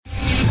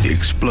the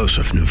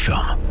explosive new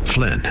film,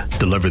 Flynn,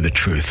 Deliver the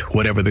Truth,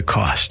 Whatever the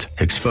Cost,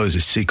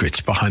 exposes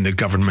secrets behind the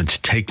government's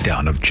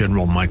takedown of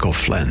General Michael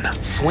Flynn.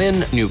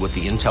 Flynn knew what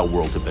the intel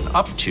world had been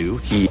up to.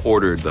 He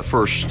ordered the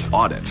first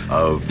audit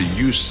of the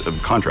use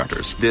of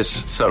contractors.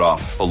 This set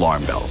off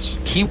alarm bells.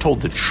 He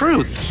told the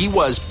truth. He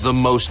was the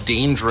most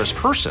dangerous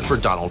person for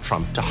Donald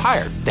Trump to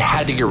hire. They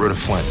had to get rid of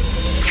Flynn.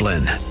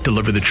 Flynn,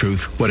 Deliver the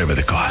Truth, Whatever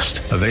the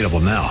Cost. Available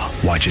now.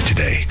 Watch it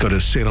today. Go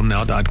to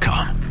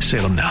salemnow.com.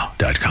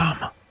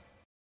 salemnow.com.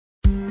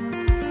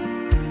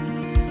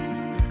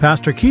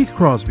 Pastor Keith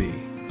Crosby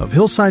of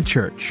Hillside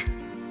Church.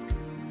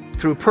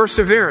 Through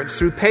perseverance,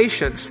 through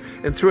patience,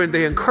 and through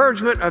the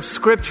encouragement of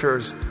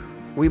Scriptures,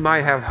 we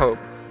might have hope.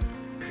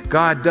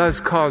 God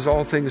does cause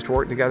all things to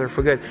work together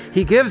for good.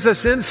 He gives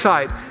us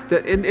insight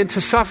that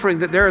into suffering,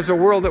 that there is a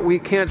world that we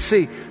can't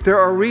see. There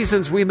are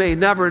reasons we may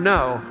never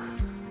know,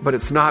 but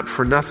it's not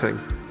for nothing.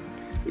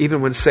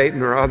 Even when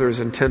Satan or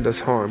others intend us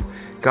harm,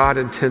 God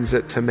intends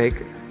it to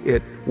make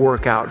it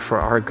work out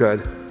for our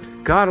good.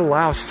 God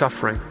allows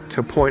suffering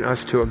to point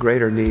us to a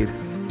greater need.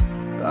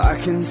 I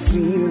can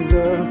see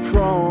the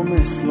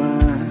promised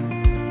land,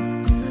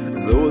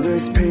 though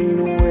there's pain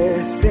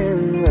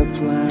within the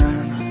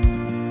plan.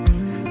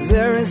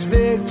 There is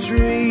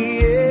victory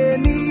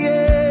in the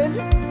end.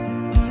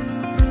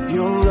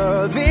 Your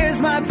love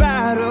is my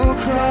battle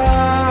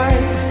cry,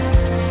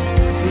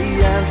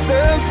 the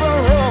answer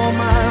for all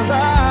my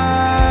life.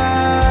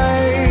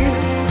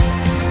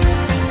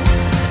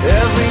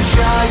 Every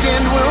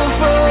giant will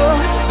fall,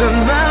 the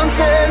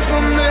mountains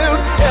will move,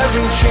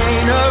 every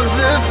chain of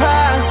the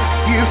past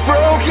you've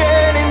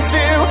broken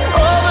into.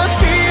 All the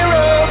fear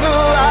of the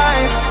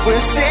lies,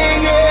 we're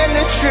singing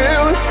the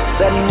truth,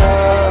 that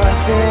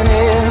nothing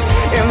is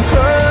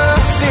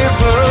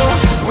impossible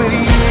with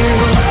you.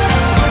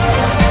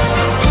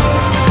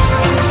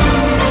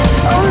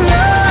 Oh,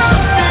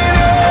 nothing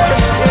is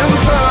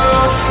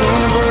impossible.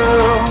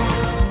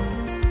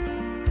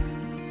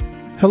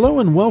 Hello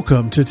and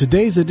welcome to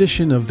today's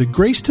edition of the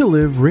Grace to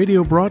Live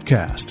radio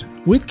broadcast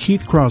with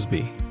Keith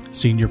Crosby,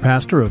 Senior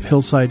Pastor of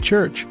Hillside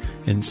Church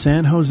in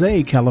San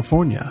Jose,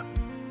 California.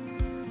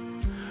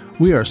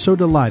 We are so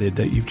delighted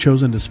that you've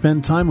chosen to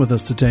spend time with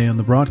us today on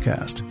the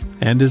broadcast.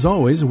 And as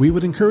always, we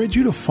would encourage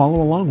you to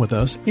follow along with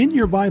us in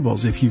your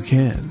Bibles if you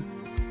can.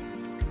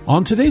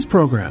 On today's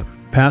program,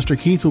 Pastor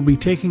Keith will be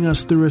taking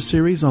us through a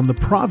series on the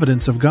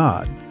providence of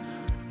God,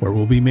 where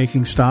we'll be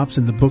making stops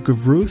in the book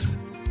of Ruth,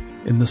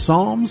 in the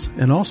Psalms,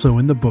 and also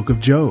in the book of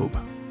Job.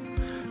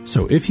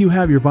 So if you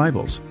have your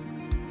Bibles,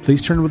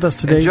 please turn with us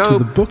today to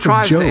the book of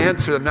Job. Job tries to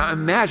answer them. Now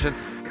imagine,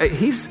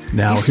 he's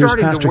here's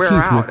starting Pastor to wear Keith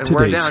out with and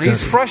wear today's down. study.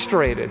 He's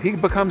frustrated. He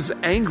becomes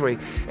angry.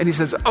 And he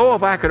says, oh,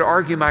 if I could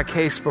argue my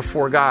case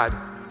before God.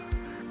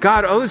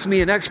 God owes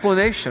me an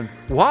explanation.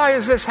 Why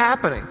is this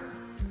happening?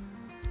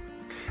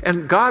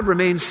 And God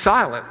remains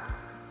silent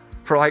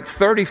for like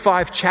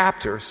 35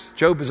 chapters.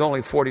 Job is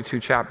only 42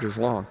 chapters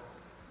long.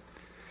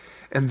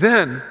 And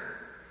then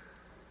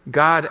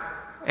God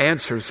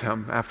answers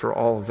him after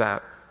all of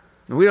that.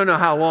 And we don't know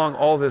how long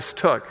all this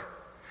took,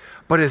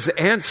 but his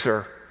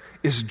answer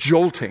is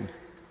jolting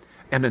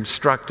and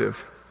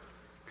instructive.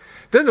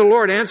 Then the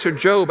Lord answered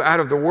Job out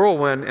of the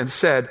whirlwind and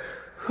said,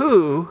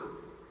 who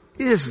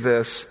is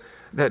this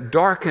that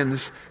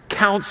darkens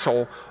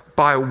counsel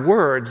by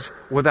words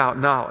without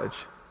knowledge?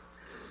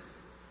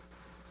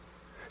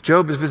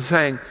 Job has been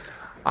saying,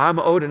 I'm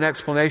owed an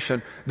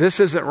explanation. This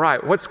isn't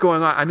right. What's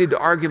going on? I need to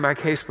argue my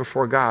case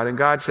before God. And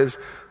God says,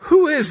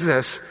 who is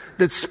this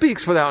that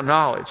speaks without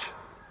knowledge?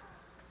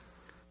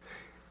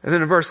 And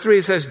then in verse 3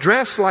 it says,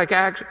 dress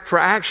for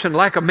action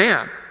like a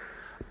man.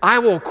 I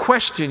will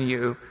question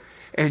you,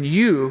 and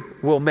you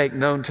will make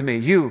known to me.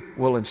 You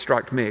will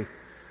instruct me.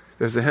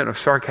 There's a hint of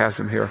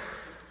sarcasm here.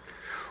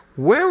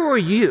 Where were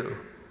you?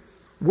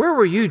 Where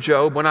were you,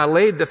 Job, when I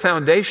laid the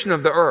foundation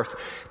of the earth?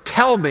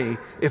 Tell me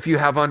if you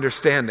have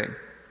understanding.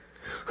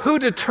 Who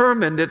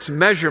determined its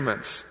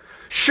measurements?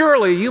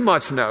 Surely you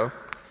must know.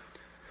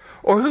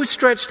 Or who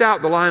stretched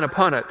out the line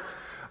upon it?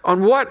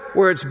 On what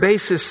were its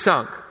bases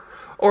sunk?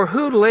 Or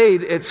who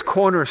laid its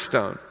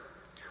cornerstone?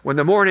 When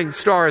the morning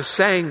stars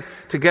sang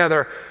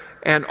together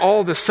and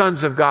all the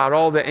sons of God,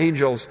 all the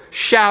angels,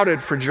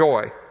 shouted for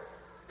joy.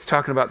 He's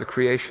talking about the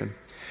creation.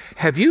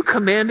 Have you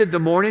commanded the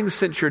morning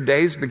since your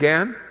days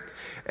began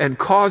and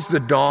caused the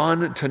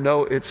dawn to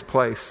know its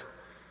place?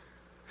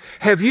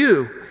 Have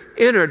you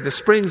entered the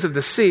springs of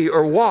the sea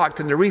or walked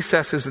in the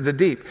recesses of the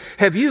deep?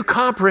 Have you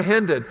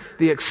comprehended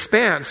the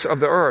expanse of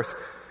the earth?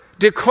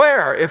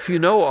 Declare if you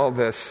know all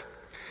this.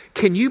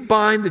 Can you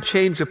bind the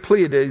chains of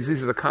Pleiades,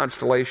 these are the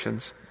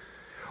constellations,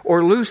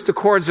 or loose the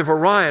cords of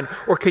Orion,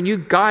 or can you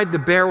guide the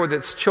bear with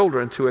its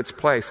children to its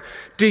place?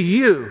 Do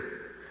you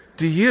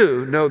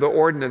know the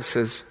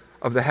ordinances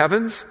of the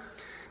heavens?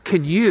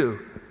 Can you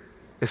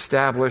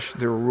establish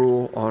their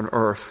rule on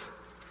earth?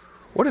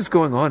 What is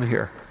going on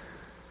here?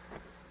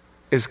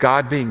 Is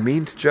God being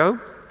mean to Job?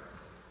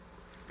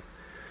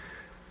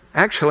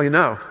 Actually,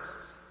 no.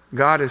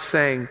 God is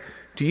saying,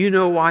 do you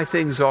know why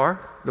things are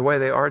the way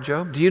they are,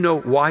 Job? Do you know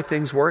why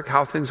things work,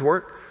 how things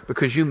work?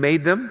 because you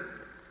made them.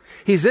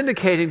 He's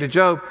indicating to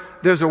Job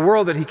there's a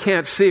world that he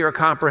can't see or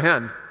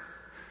comprehend.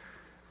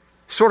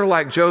 Sort of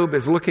like Job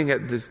is looking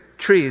at the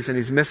trees and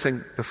he's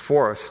missing the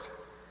forest.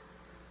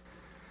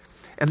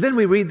 And then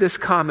we read this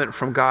comment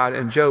from God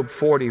in Job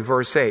 40,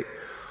 verse 8.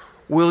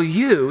 Will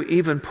you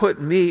even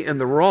put me in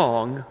the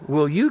wrong?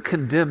 Will you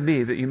condemn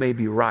me that you may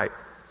be right?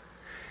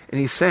 And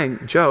he's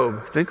saying,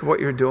 Job, think of what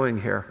you're doing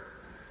here.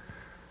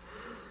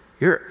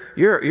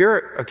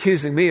 You're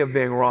accusing me of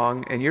being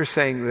wrong, and you're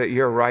saying that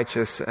you're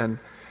righteous. And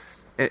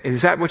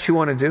is that what you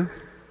want to do?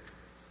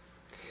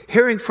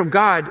 Hearing from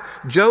God,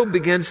 Job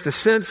begins to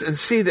sense and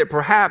see that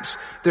perhaps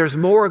there's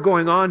more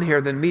going on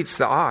here than meets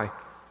the eye.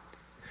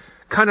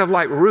 Kind of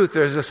like Ruth,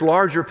 there's this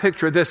larger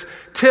picture, this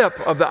tip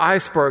of the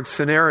iceberg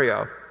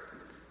scenario.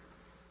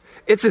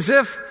 It's as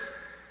if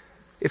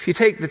you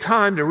take the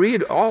time to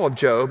read all of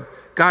Job,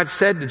 God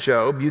said to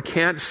Job, you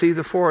can't see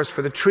the forest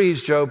for the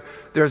trees, Job.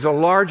 There's a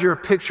larger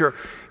picture.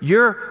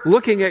 You're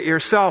looking at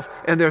yourself,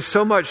 and there's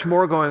so much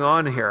more going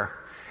on here.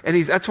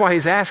 And that's why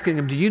he's asking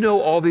him, do you know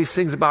all these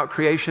things about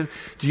creation?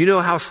 Do you know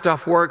how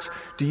stuff works?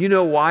 Do you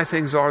know why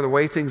things are the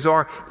way things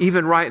are,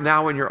 even right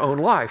now in your own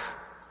life?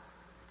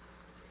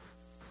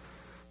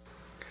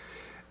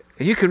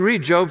 And you can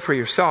read Job for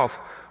yourself,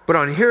 but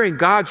on hearing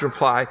God's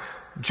reply,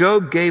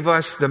 Job gave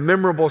us the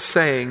memorable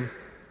saying.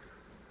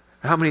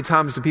 How many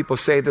times do people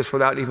say this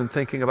without even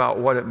thinking about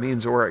what it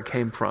means or where it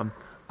came from?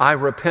 I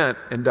repent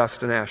in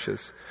dust and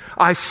ashes.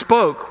 I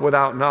spoke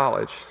without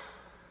knowledge.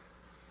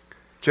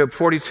 Job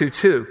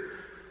 42:2.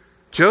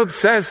 Job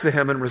says to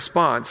him in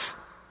response,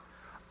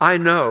 I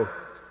know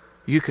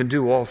you can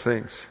do all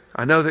things.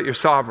 I know that you're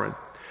sovereign,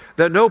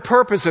 that no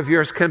purpose of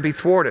yours can be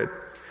thwarted.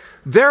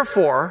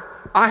 Therefore,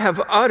 I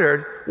have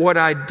uttered what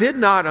I did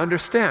not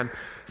understand.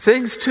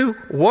 Things too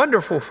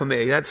wonderful for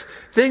me. That's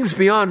things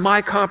beyond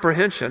my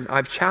comprehension.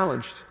 I've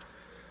challenged.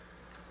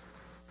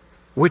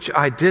 Which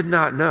I did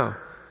not know.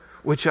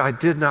 Which I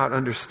did not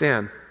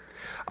understand.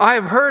 I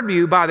have heard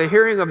you by the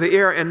hearing of the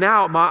ear, and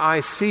now my eye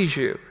sees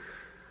you.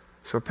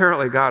 So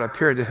apparently God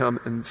appeared to him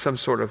in some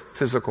sort of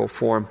physical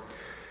form.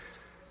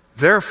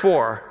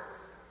 Therefore,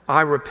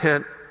 I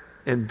repent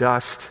in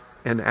dust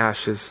and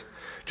ashes.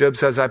 Job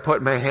says, I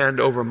put my hand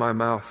over my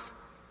mouth.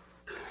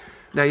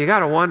 Now you got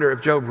to wonder if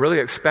Job really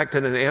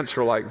expected an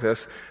answer like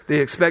this. He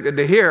expected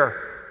to hear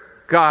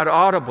God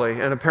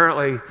audibly and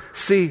apparently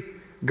see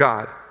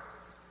God.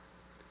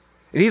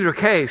 In either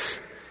case,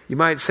 you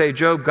might say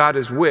Job got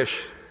his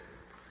wish.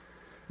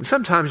 And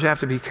sometimes you have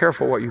to be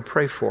careful what you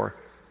pray for.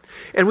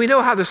 And we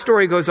know how the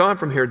story goes on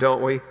from here,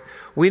 don't we?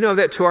 We know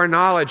that to our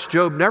knowledge,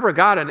 Job never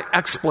got an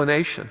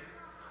explanation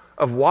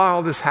of why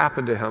all this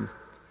happened to him.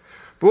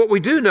 But what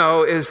we do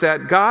know is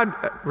that God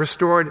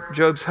restored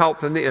Job's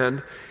health in the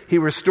end. He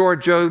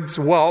restored Job's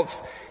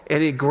wealth,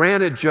 and he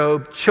granted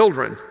Job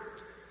children.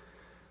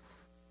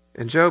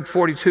 In Job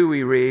 42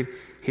 we read,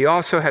 he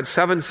also had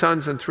 7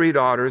 sons and 3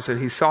 daughters, and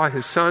he saw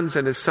his sons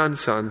and his sons'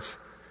 sons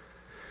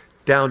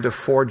down to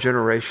 4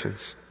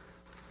 generations.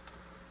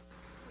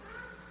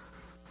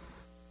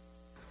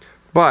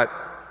 But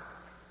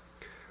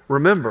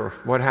remember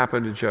what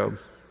happened to Job.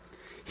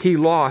 He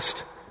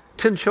lost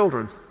 10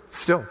 children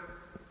still.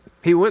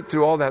 He went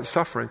through all that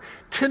suffering.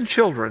 10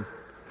 children.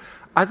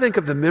 I think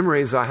of the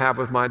memories I have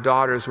with my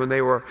daughters when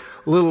they were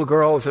little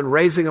girls and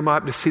raising them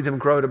up to see them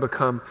grow to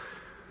become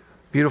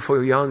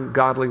beautiful, young,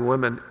 godly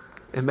women.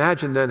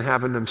 Imagine then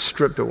having them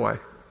stripped away.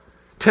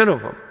 10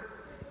 of them.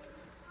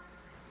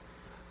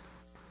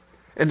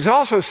 And it's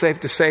also safe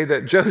to say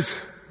that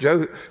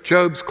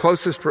Job's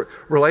closest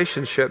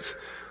relationships,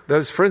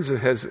 those friends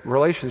of his,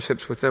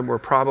 relationships with them were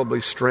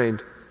probably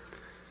strained.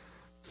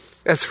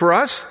 As for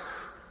us,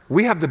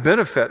 we have the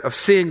benefit of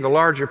seeing the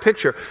larger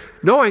picture,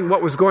 knowing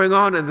what was going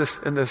on in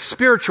the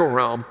spiritual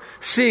realm,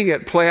 seeing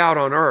it play out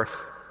on earth.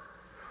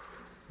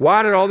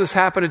 Why did all this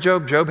happen to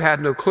Job? Job had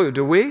no clue.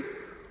 Do we?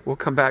 We'll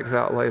come back to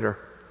that later.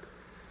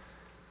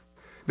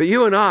 But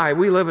you and I,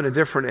 we live in a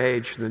different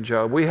age than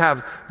Job. We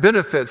have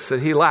benefits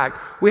that he lacked.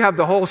 We have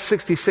the whole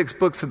 66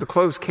 books of the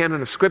closed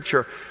canon of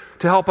Scripture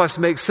to help us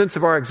make sense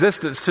of our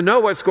existence, to know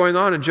what's going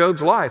on in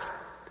Job's life.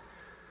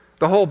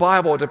 The whole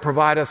Bible to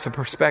provide us a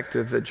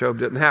perspective that Job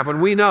didn't have.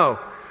 And we know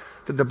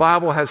that the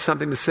Bible has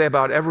something to say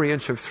about every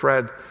inch of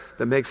thread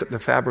that makes up the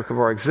fabric of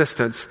our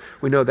existence.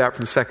 We know that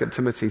from 2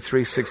 Timothy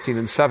 3:16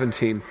 and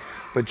 17.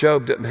 But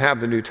Job didn't have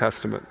the New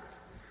Testament.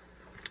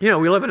 You know,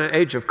 we live in an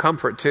age of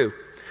comfort too.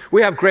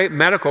 We have great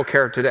medical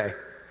care today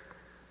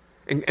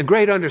and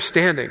great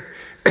understanding.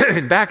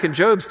 And back in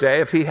Job's day,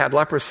 if he had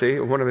leprosy,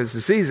 or one of his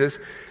diseases,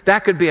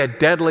 that could be a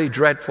deadly,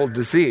 dreadful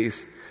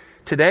disease.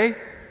 Today,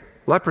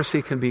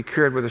 leprosy can be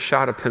cured with a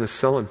shot of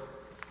penicillin.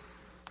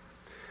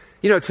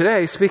 You know,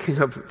 today, speaking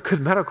of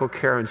good medical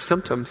care and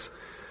symptoms,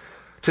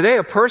 today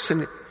a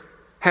person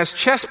has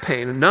chest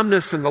pain and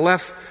numbness in the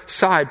left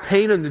side,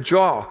 pain in the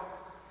jaw.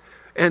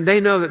 And they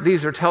know that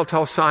these are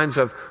telltale signs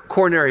of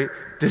coronary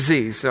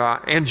disease,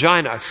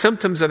 angina,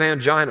 symptoms of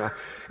angina,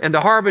 and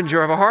the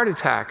harbinger of a heart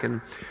attack.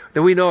 And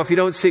then we know if you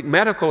don't seek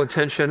medical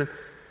attention,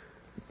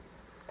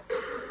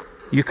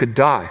 you could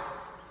die.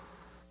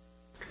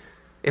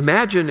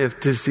 Imagine if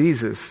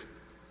diseases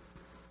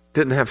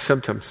didn't have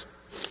symptoms.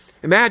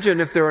 Imagine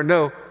if there were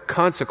no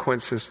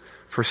consequences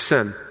for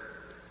sin.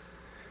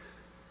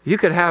 You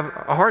could have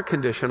a heart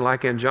condition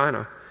like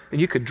angina,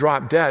 and you could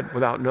drop dead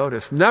without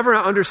notice, never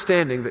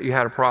understanding that you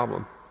had a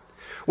problem.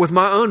 With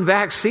my own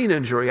vaccine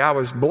injury, I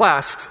was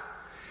blessed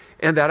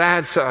in that I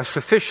had a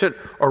sufficient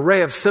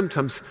array of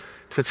symptoms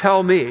to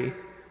tell me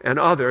and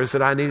others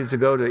that I needed to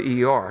go to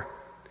the ER.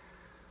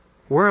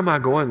 Where am I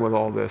going with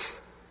all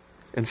this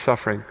and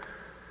suffering?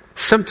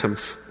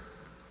 Symptoms.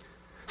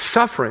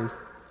 Suffering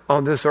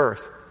on this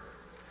earth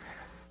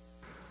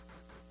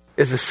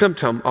is a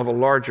symptom of a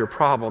larger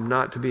problem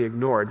not to be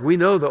ignored. We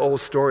know the old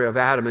story of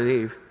Adam and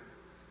Eve.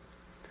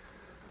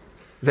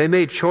 They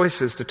made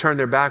choices to turn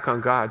their back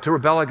on God, to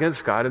rebel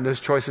against God, and those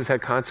choices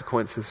had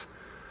consequences.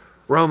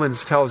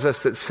 Romans tells us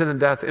that sin and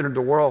death entered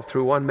the world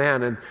through one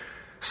man and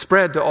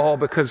spread to all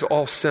because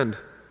all sinned.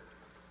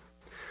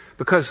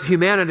 Because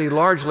humanity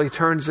largely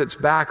turns its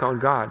back on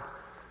God.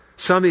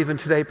 Some even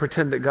today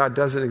pretend that God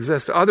doesn't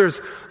exist. Others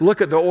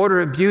look at the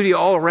order and beauty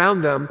all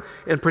around them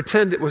and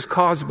pretend it was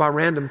caused by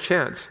random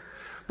chance.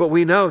 But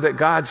we know that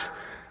God's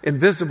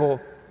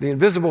invisible, the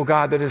invisible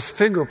God, that his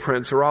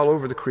fingerprints are all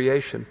over the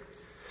creation.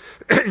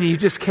 You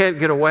just can't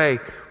get away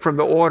from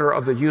the order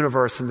of the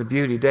universe and the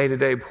beauty. Day to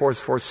day pours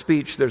forth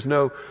speech. There's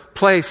no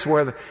place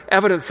where the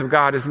evidence of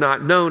God is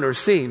not known or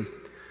seen.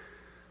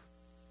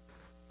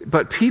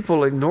 But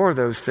people ignore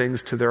those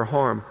things to their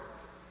harm.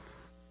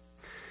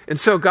 And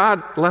so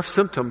God left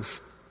symptoms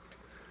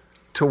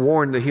to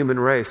warn the human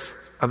race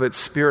of its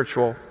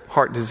spiritual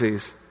heart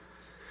disease.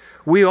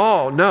 We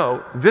all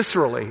know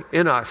viscerally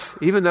in us,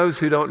 even those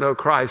who don't know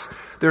Christ,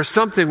 there's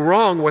something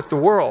wrong with the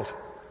world.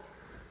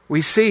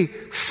 We see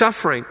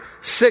suffering,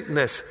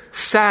 sickness,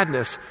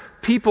 sadness,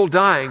 people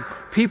dying,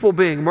 people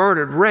being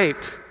murdered,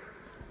 raped.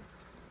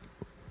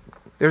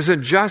 There's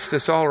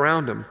injustice all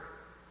around them.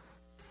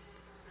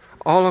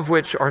 All of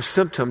which are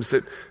symptoms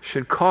that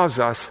should cause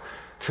us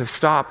to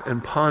stop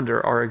and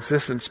ponder our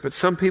existence. But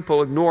some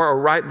people ignore or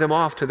write them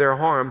off to their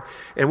harm,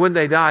 and when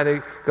they die,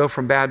 they go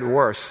from bad to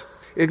worse.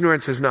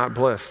 Ignorance is not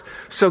bliss.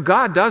 So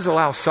God does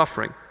allow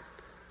suffering,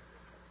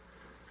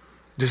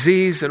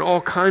 disease, and all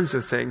kinds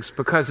of things,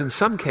 because in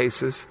some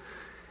cases,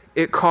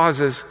 it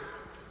causes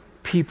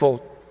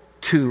people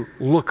to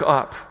look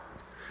up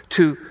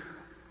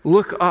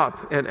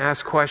and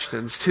ask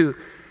questions, to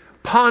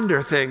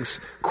ponder things,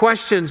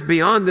 questions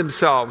beyond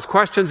themselves,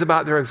 questions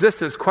about their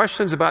existence,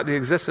 questions about the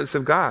existence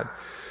of God.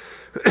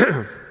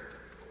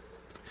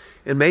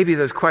 And maybe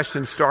those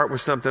questions start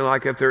with something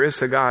like, if there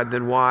is a God,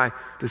 then why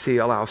does he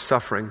allow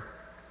suffering?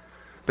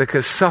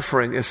 Because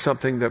suffering is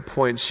something that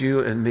points you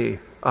and me,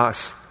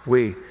 us,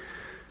 we,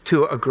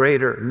 to a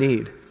greater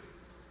need.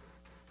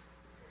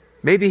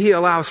 Maybe he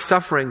allows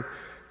suffering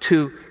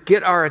to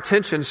get our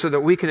attention so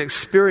that we can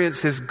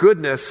experience his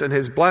goodness and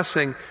his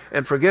blessing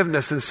and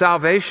forgiveness and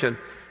salvation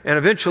and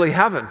eventually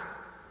heaven.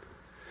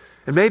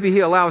 And maybe he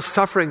allows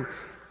suffering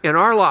in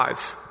our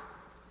lives,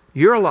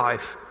 your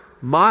life,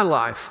 my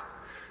life,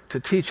 to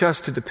teach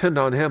us to depend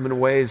on him in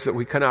ways that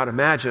we cannot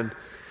imagine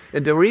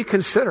and to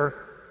reconsider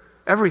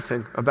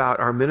everything about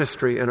our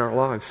ministry and our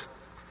lives.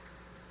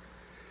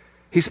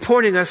 He's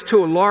pointing us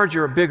to a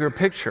larger, bigger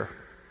picture.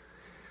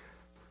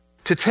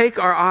 To take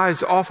our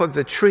eyes off of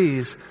the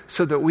trees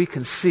so that we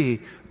can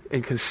see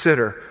and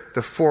consider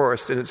the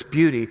forest and its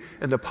beauty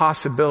and the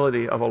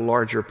possibility of a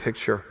larger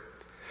picture.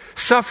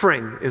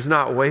 Suffering is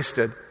not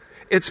wasted.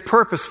 It's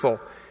purposeful,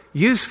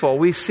 useful.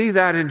 We see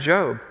that in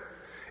Job.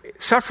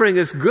 Suffering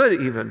is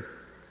good even.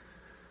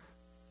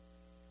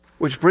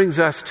 Which brings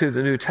us to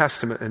the New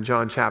Testament in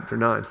John chapter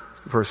 9,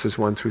 verses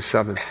 1 through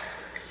 7.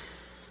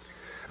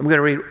 I'm going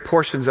to read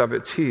portions of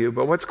it to you,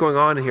 but what's going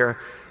on here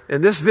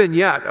in this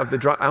vignette of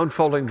the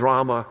unfolding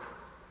drama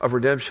of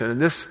redemption, in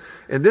this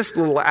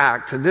little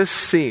act, in this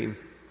scene,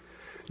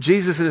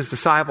 Jesus and his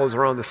disciples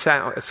are on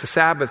it's the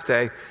Sabbath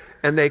day,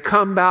 and they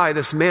come by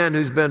this man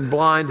who's been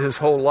blind his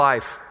whole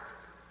life.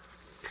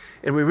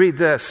 And we read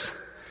this: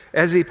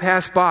 as he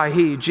passed by,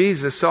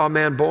 Jesus, saw a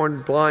man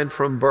born blind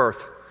from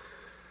birth.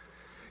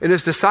 And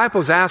his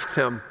disciples asked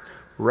him,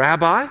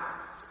 Rabbi,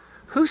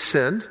 who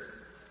sinned,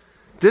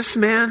 this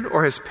man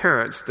or his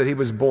parents, that he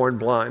was born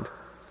blind?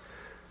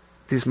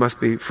 These must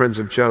be friends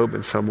of Job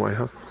in some way,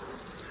 huh?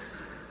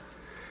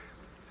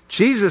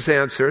 Jesus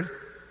answered,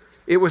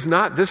 it was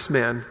not this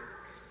man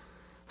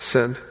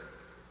sinned,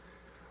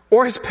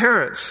 or his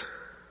parents,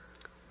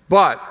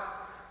 but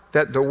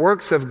that the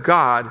works of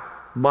God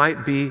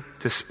might be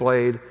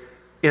displayed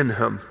in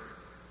him.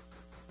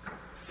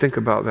 Think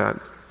about that.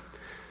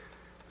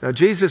 Now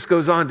Jesus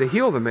goes on to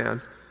heal the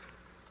man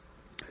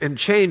and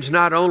change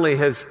not only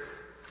his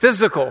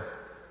physical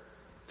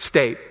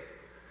state,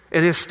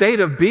 in his state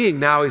of being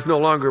now he's no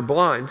longer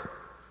blind,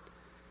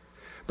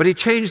 but he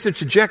changed the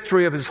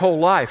trajectory of his whole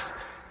life,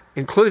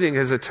 including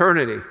his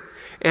eternity,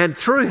 and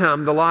through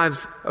him the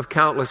lives of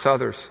countless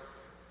others.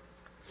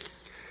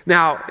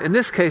 Now, in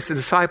this case, the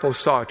disciples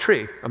saw a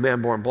tree, a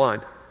man born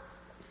blind,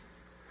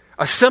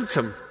 a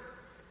symptom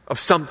of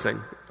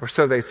something, or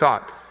so they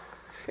thought.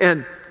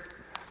 And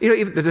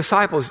Even the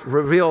disciples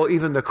reveal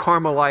even the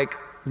karma-like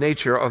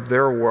nature of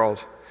their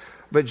world.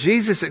 But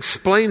Jesus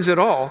explains it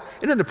all,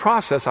 and in the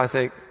process, I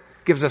think,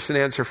 gives us an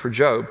answer for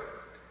Job.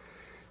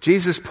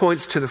 Jesus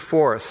points to the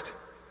forest.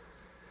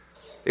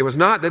 It was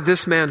not that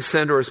this man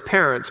sinned or his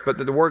parents, but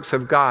that the works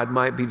of God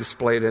might be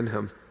displayed in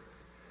him.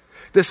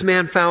 This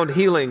man found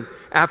healing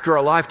after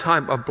a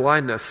lifetime of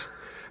blindness.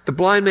 The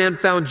blind man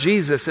found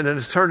Jesus in an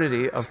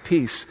eternity of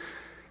peace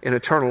in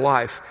eternal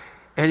life,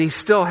 and he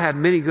still had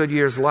many good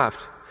years left.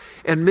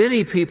 And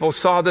many people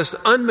saw this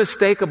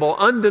unmistakable,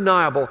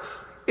 undeniable,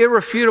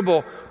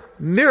 irrefutable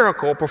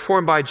miracle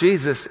performed by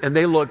Jesus, and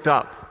they looked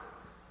up.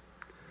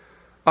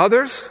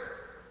 Others,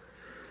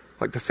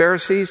 like the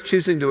Pharisees,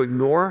 choosing to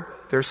ignore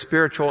their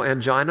spiritual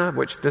angina,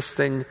 which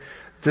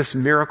this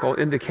miracle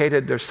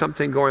indicated there's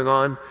something going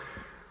on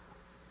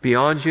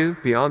beyond you,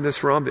 beyond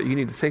this realm that you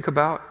need to think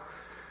about.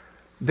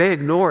 They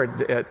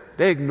ignored it.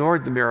 They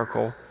ignored the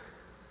miracle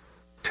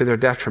to their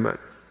detriment.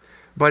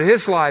 But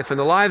his life and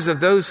the lives of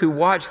those who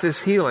watch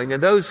this healing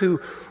and those who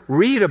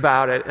read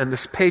about it in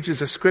the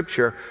pages of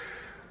Scripture,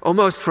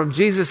 almost from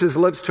Jesus'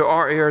 lips to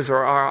our ears or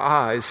our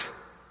eyes,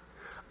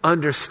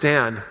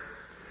 understand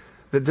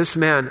that this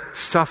man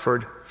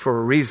suffered for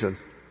a reason.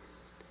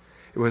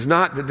 It was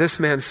not that this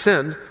man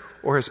sinned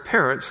or his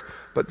parents,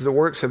 but the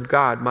works of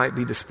God might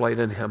be displayed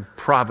in him.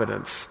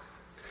 Providence.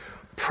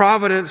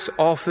 Providence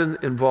often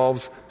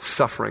involves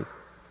suffering.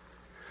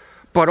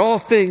 But all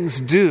things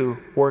do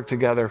work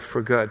together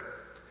for good.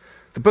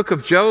 The book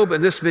of Job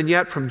and this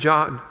vignette from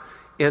John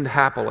end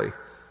happily,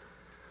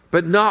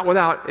 but not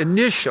without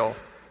initial,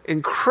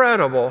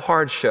 incredible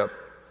hardship.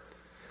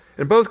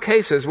 In both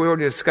cases, we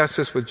already discussed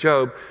this with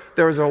Job,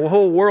 there is a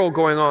whole world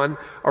going on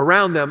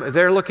around them.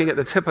 They're looking at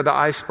the tip of the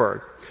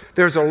iceberg.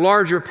 There's a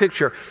larger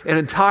picture, an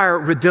entire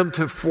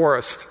redemptive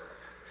forest,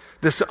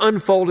 this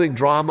unfolding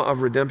drama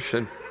of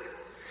redemption.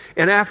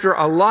 And after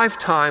a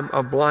lifetime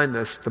of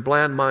blindness, the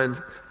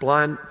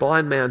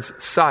blind man's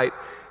sight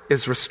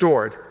is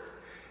restored.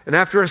 And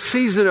after a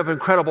season of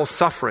incredible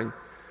suffering,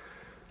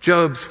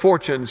 Job's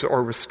fortunes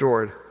are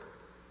restored.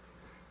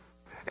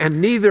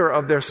 And neither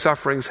of their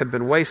sufferings have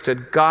been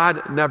wasted.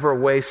 God never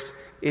wastes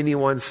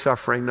anyone's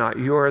suffering, not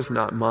yours,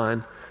 not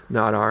mine,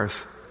 not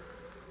ours.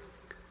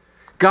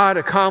 God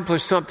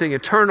accomplished something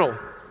eternal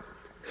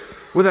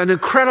with an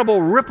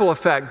incredible ripple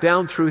effect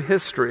down through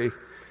history,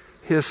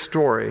 his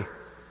story,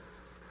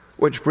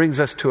 which brings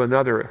us to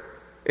another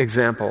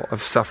example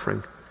of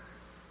suffering.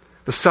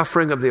 The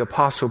suffering of the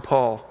Apostle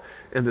Paul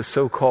and the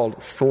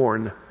so-called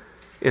thorn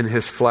in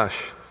his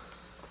flesh.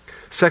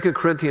 2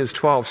 Corinthians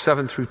 12,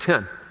 7 through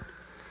 10.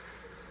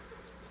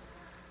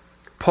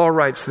 Paul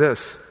writes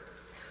this: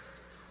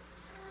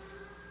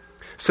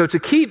 "So to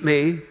keep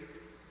me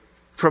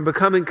from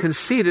becoming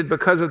conceited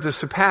because of the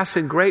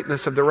surpassing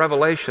greatness of the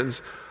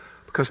revelations,"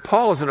 because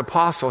Paul is an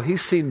apostle,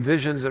 he's seen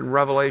visions and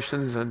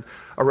revelations and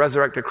a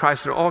resurrected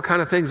Christ and all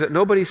kind of things that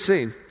nobody's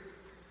seen.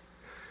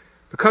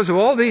 Because of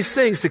all these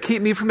things, to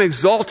keep me from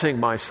exalting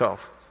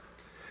myself,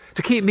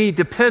 to keep me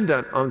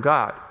dependent on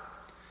God,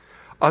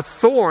 a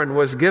thorn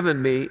was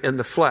given me in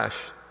the flesh,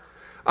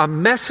 a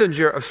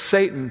messenger of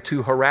Satan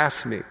to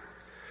harass me,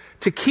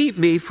 to keep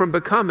me from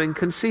becoming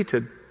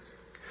conceited.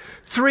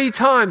 3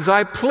 times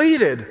I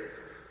pleaded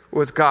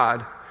with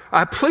God.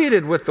 I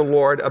pleaded with the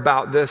Lord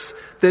about this,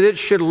 that it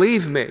should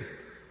leave me.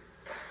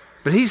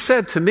 But he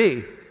said to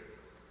me,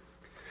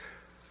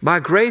 "My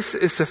grace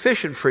is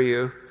sufficient for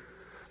you,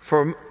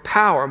 for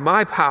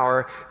my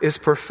power is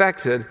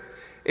perfected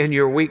in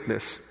your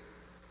weakness.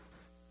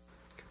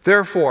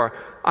 Therefore,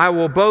 I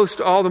will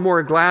boast all the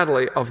more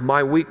gladly of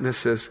my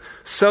weaknesses,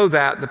 so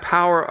that the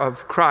power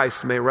of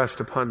Christ may rest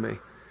upon me.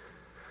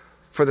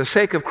 For the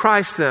sake of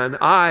Christ, then,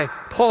 I,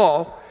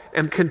 Paul,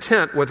 am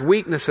content with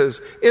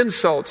weaknesses,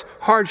 insults,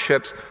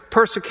 hardships,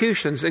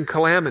 persecutions, and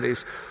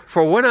calamities.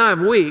 For when I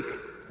am weak,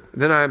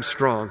 then I am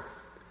strong."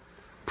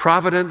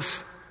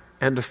 Providence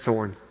and a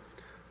thorn.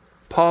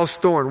 Paul's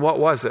thorn, what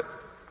was it?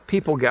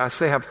 People guess.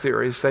 They have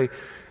theories.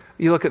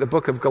 You look at the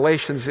book of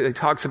Galatians, it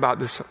talks about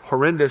this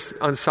horrendous,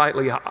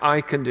 unsightly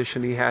eye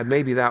condition he had.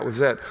 Maybe that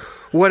was it.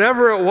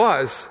 Whatever it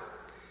was,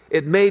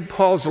 it made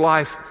Paul's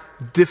life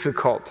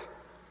difficult.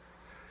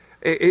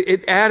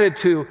 It added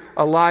to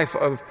a life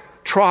of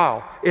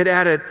trial. It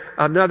added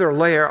another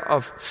layer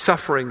of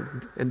suffering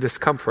and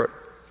discomfort.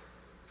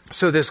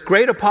 So this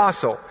great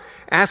apostle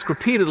asked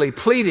repeatedly,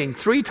 pleading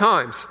 3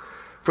 times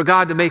for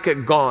God to make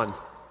it gone.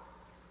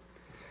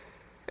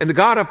 And the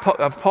God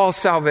of Paul's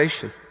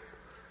salvation,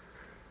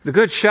 the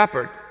good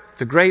shepherd,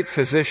 the great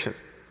physician,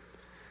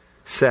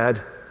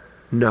 said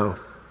no.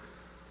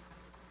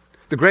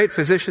 The great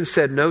physician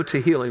said no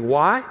to healing.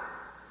 Why?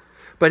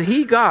 But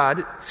he,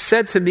 God,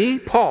 said to me,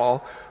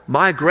 Paul,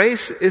 "My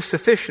grace is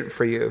sufficient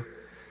for you.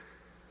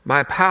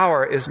 My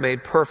power is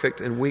made perfect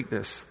in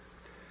weakness."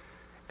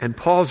 And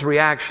Paul's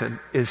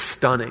reaction is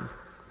stunning.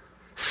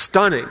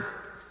 Stunning.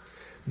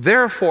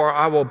 "Therefore,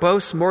 I will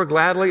boast more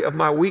gladly of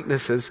my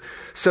weaknesses,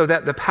 so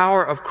that the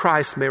power of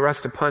Christ may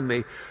rest upon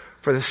me.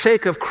 For the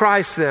sake of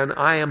Christ, then,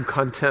 I am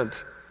content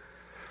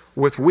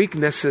with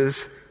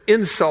weaknesses,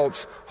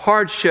 insults,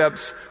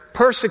 hardships,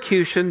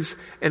 persecutions,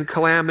 and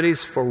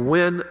calamities, for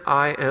when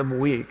I am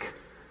weak,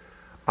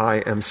 I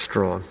am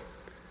strong.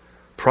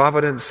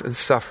 Providence and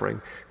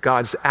suffering,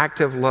 God's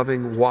active,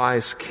 loving,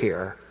 wise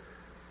care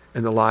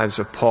in the lives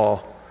of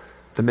Paul,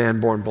 the man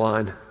born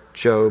blind,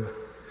 Job,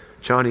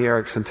 Johnny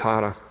Erickson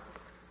Tata.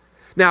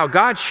 Now,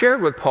 God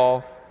shared with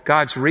Paul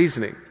God's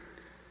reasoning.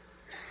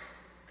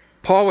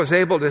 Paul was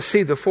able to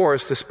see the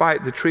forest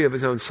despite the tree of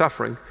his own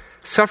suffering.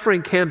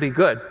 Suffering can be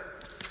good.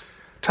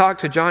 Talk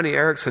to Johnny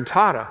Erickson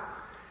Tata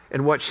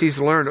and what she's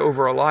learned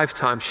over a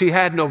lifetime. She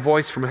had no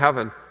voice from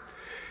heaven.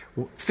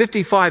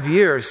 55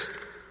 years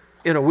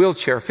in a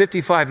wheelchair,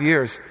 55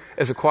 years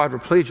as a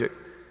quadriplegic,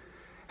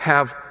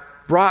 have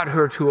brought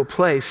her to a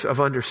place of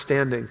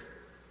understanding.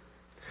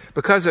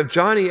 Because of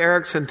Johnny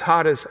Erickson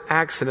Tata's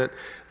accident,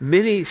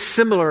 many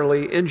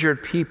similarly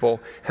injured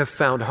people have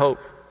found hope.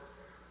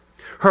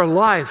 Her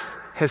life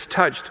has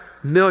touched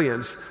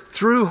millions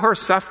through her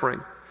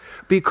suffering.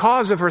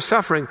 Because of her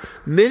suffering,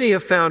 many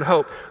have found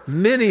hope.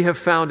 Many have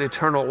found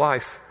eternal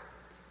life.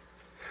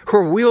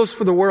 Her Wheels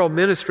for the World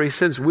ministry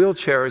sends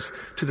wheelchairs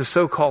to the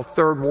so-called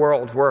third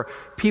world, where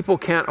people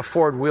can't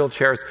afford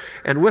wheelchairs.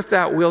 And with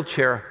that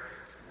wheelchair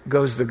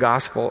goes the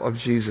gospel of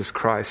Jesus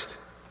Christ.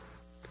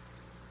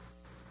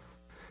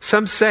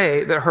 Some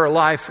say that her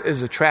life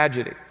is a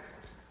tragedy.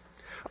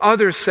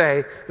 Others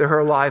say that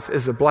her life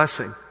is a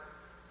blessing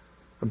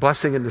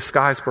in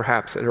disguise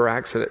perhaps at her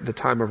accident, the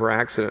time of her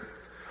accident.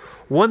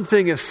 One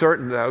thing is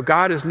certain, though,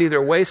 God has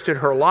neither wasted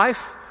her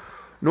life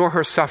nor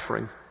her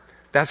suffering.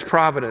 That's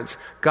providence,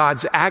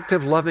 God's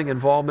active, loving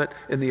involvement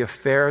in the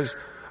affairs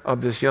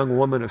of this young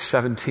woman of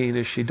 17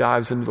 as she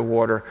dives into the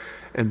water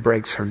and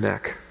breaks her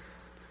neck.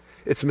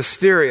 It's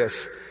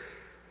mysterious.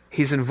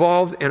 He's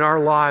involved in our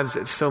lives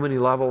at so many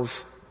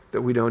levels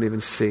that we don't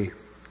even see.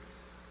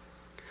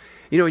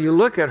 You know, when you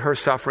look at her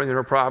suffering and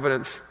her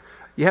providence,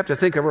 you have to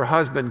think of her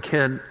husband,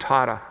 Ken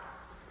Tata.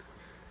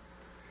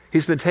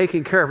 He's been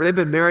taking care of her. They've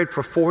been married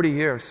for 40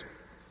 years.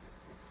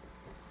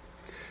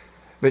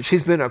 But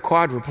she's been a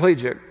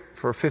quadriplegic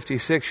for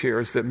 56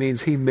 years. That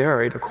means he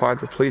married a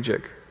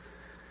quadriplegic.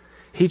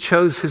 He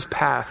chose his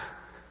path,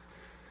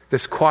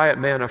 this quiet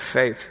man of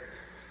faith.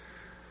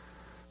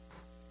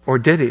 Or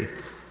did he?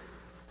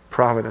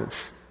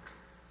 Providence.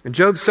 In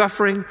Job's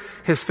suffering,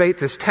 his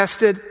faith is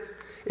tested.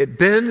 It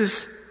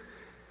bends,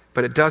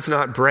 but it does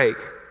not break.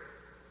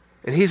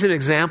 And he's an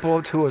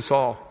example to us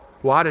all.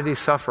 Why did he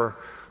suffer?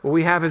 Well,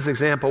 we have his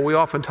example. We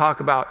often talk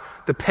about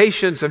the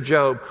patience of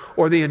Job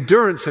or the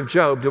endurance of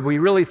Job. Do we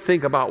really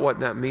think about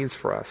what that means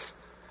for us?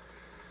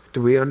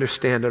 Do we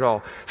understand it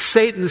all?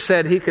 Satan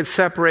said he could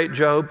separate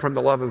Job from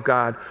the love of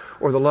God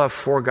or the love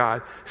for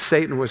God.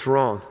 Satan was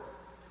wrong.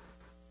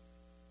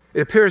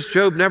 It appears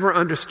Job never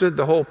understood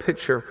the whole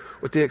picture,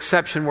 with the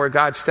exception where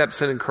God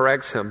steps in and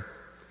corrects him.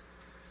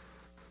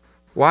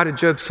 Why did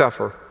Job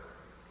suffer?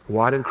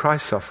 Why did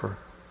Christ suffer?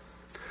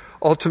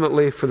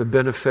 Ultimately, for the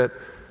benefit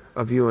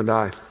of you and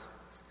I.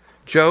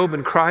 Job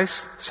and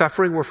Christ's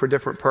suffering were for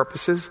different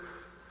purposes.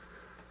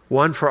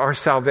 One for our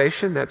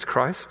salvation, that's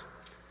Christ.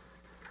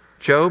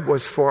 Job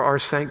was for our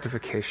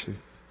sanctification.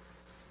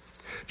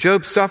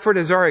 Job suffered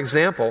as our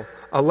example,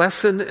 a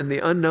lesson in the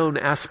unknown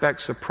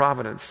aspects of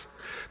providence,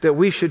 that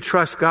we should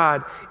trust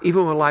God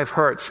even when life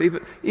hurts,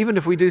 even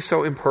if we do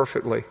so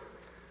imperfectly.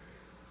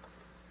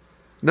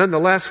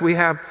 Nonetheless, we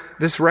have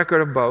this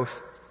record of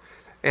both,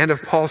 and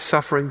of Paul's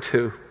suffering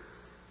too.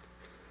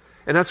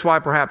 And that's why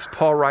perhaps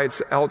Paul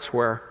writes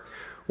elsewhere,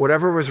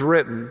 whatever was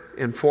written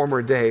in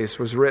former days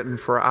was written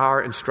for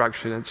our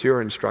instruction. It's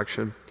your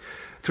instruction.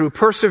 Through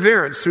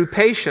perseverance, through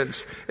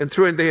patience, and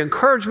through the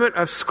encouragement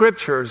of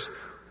scriptures,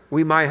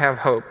 we might have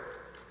hope.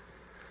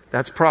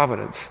 That's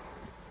providence.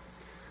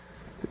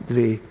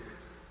 The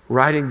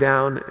writing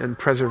down and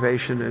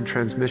preservation and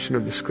transmission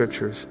of the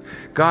scriptures.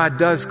 God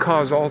does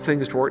cause all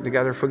things to work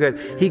together for good.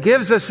 He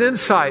gives us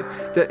insight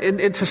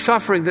into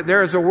suffering, that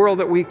there is a world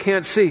that we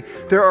can't see.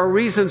 There are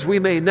reasons we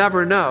may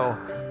never know,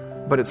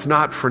 but it's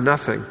not for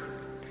nothing.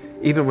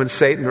 Even when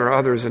Satan or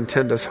others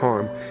intend us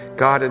harm,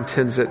 God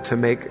intends it to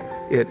make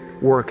it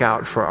work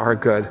out for our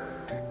good.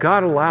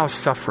 God allows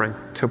suffering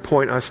to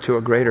point us to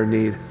a greater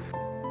need.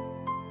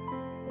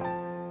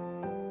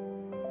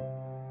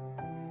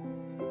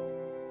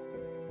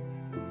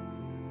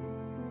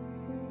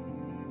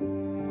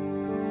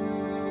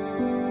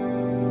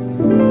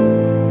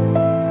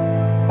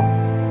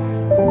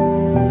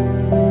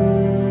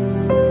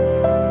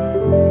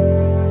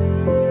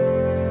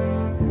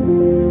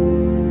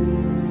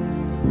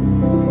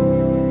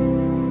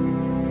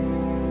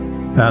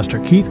 Pastor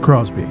Keith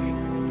Crosby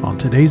on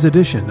today's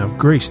edition of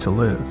Grace to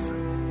Live.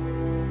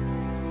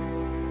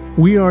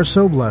 We are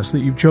so blessed that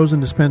you've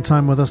chosen to spend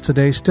time with us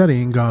today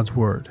studying God's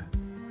Word.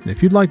 And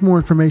if you'd like more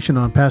information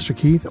on Pastor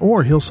Keith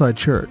or Hillside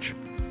Church,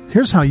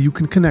 here's how you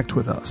can connect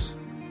with us.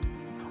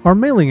 Our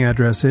mailing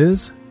address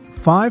is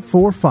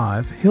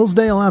 545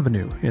 Hillsdale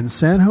Avenue in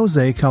San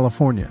Jose,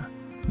 California,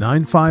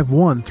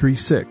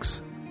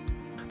 95136.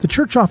 The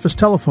church office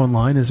telephone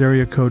line is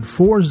area code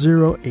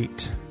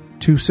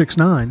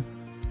 408-269-5600.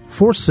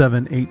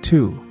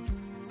 888-866-4782.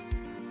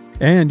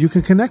 And you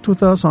can connect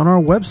with us on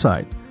our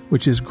website,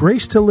 which is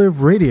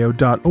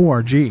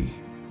gracetoliveradio.org.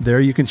 There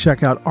you can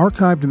check out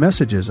archived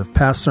messages of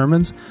past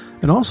sermons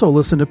and also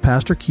listen to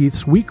Pastor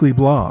Keith's weekly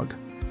blog.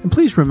 And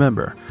please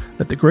remember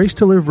that the Grace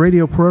to Live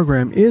radio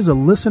program is a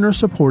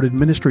listener-supported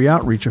ministry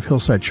outreach of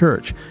Hillside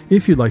Church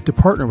if you'd like to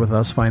partner with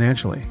us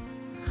financially.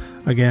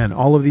 Again,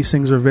 all of these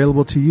things are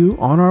available to you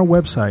on our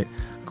website,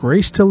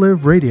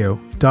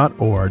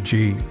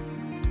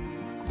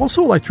 gracetoliveradio.org.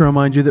 Also, I'd like to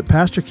remind you that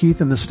Pastor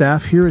Keith and the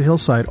staff here at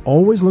Hillside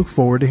always look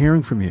forward to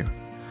hearing from you.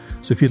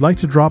 So if you'd like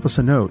to drop us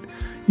a note,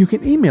 you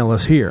can email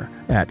us here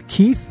at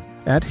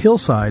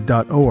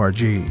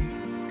keith@hillside.org.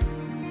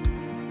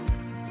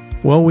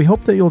 Well, we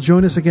hope that you'll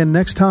join us again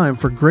next time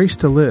for Grace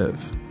to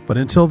Live. But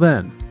until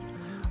then,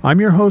 I'm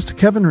your host,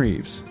 Kevin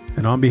Reeves,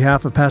 and on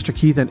behalf of Pastor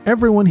Keith and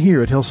everyone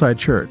here at Hillside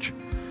Church,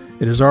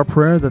 it is our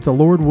prayer that the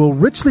Lord will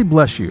richly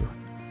bless you.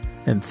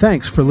 And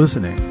thanks for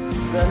listening.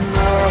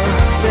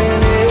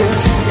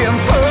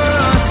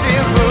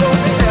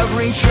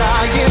 Every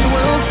giant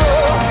will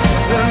fall,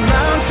 the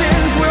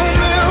mountains will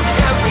move,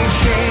 every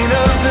chain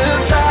of the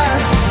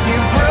past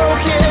you've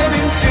broken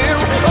into.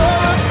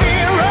 All the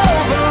fear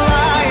of the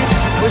lies,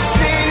 we're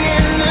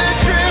seeing the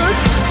truth,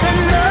 that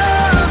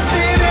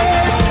nothing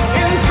is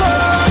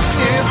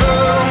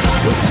impossible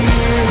with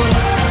you.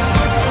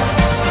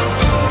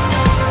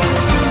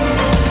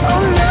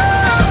 Oh,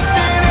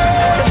 nothing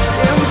is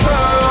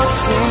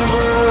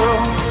impossible.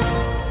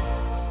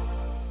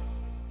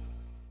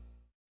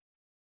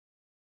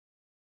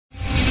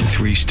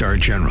 3-star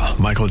General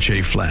Michael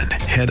J. Flynn,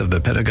 head of the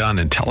Pentagon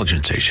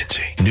Intelligence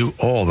Agency, knew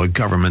all the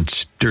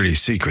government's dirty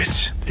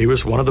secrets. He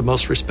was one of the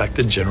most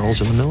respected generals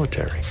in the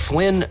military.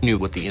 Flynn knew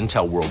what the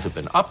intel world had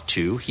been up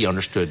to. He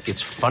understood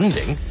its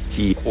funding.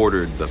 He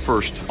ordered the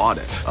first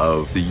audit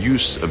of the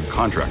use of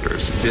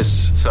contractors.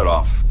 This set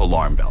off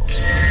alarm bells.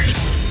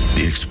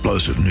 The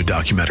explosive new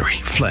documentary,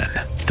 Flynn,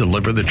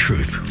 Deliver the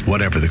Truth,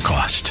 Whatever the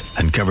Cost,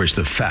 uncovers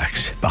the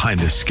facts behind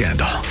this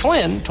scandal.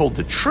 Flynn told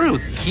the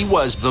truth. He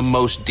was the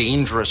most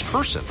dangerous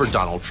person for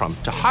Donald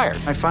Trump to hire.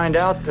 I find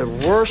out the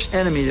worst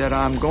enemy that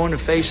I'm going to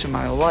face in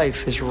my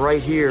life is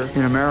right here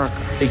in America.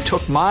 They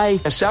took my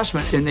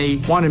assessment and they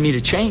wanted me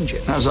to change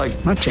it. And I was like,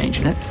 I'm not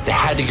changing it. They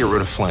had to get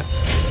rid of Flynn.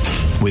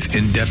 With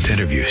in-depth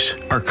interviews,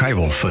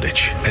 archival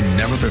footage, and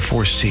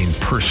never-before-seen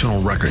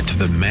personal records of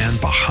the man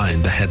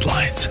behind the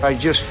headlines. I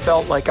just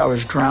felt like I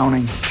was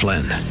drowning.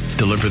 Flynn,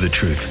 Deliver the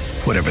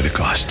Truth, Whatever the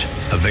Cost.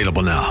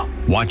 Available now.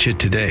 Watch it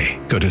today.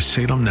 Go to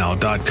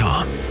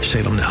salemnow.com.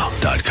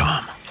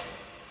 salemnow.com.